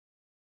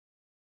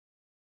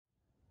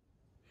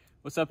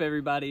What's up,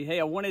 everybody? Hey,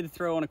 I wanted to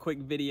throw on a quick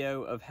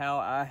video of how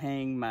I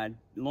hang my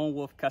Lone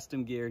Wolf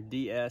Custom Gear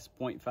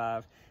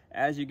DS.5.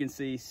 As you can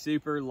see,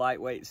 super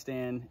lightweight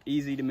stand,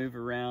 easy to move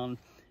around.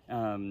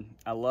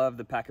 I love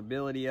the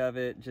packability of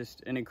it,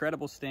 just an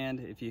incredible stand.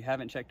 If you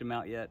haven't checked them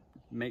out yet,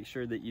 make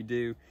sure that you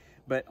do.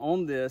 But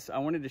on this, I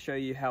wanted to show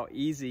you how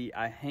easy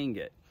I hang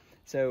it.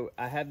 So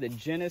I have the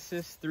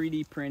Genesis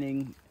 3D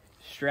printing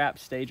strap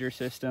stager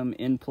system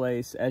in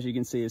place. As you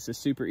can see, it's a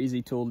super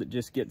easy tool that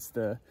just gets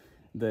the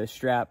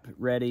strap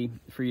ready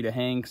for you to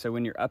hang. So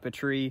when you're up a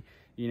tree,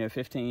 you know,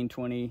 15,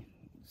 20,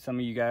 some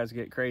of you guys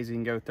get crazy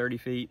and go 30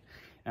 feet.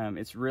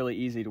 It's really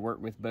easy to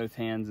work with both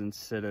hands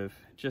instead of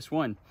just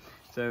one.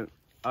 So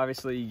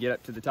obviously you get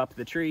up to the top of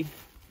the tree,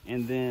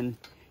 and then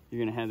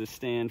you're gonna have the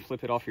stand,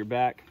 flip it off your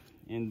back,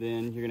 and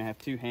then you're gonna have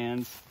two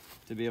hands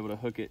to be able to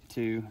hook it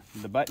to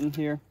the button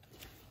here.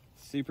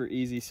 Super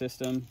easy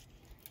system.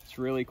 It's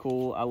really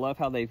cool. I love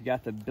how they've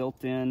got the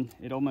built-in,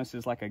 it almost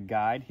is like a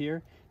guide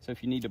here. So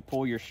if you need to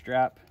pull your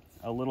strap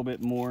a little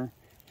bit more,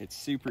 it's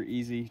super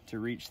easy to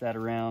reach that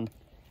around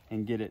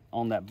and get it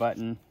on that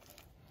button.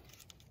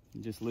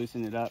 Just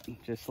loosen it up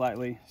just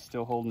slightly,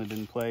 still holding it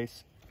in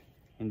place,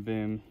 and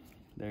boom,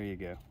 there you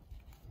go.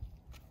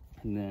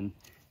 And then,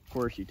 of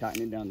course, you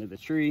tighten it down to the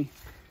tree.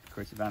 Of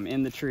course, if I'm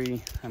in the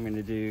tree, I'm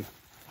gonna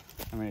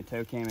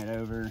toe cam it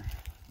over,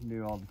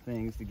 do all the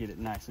things to get it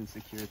nice and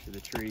secure to the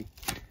tree.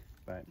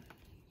 But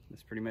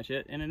that's pretty much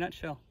it in a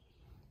nutshell.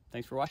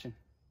 Thanks for watching.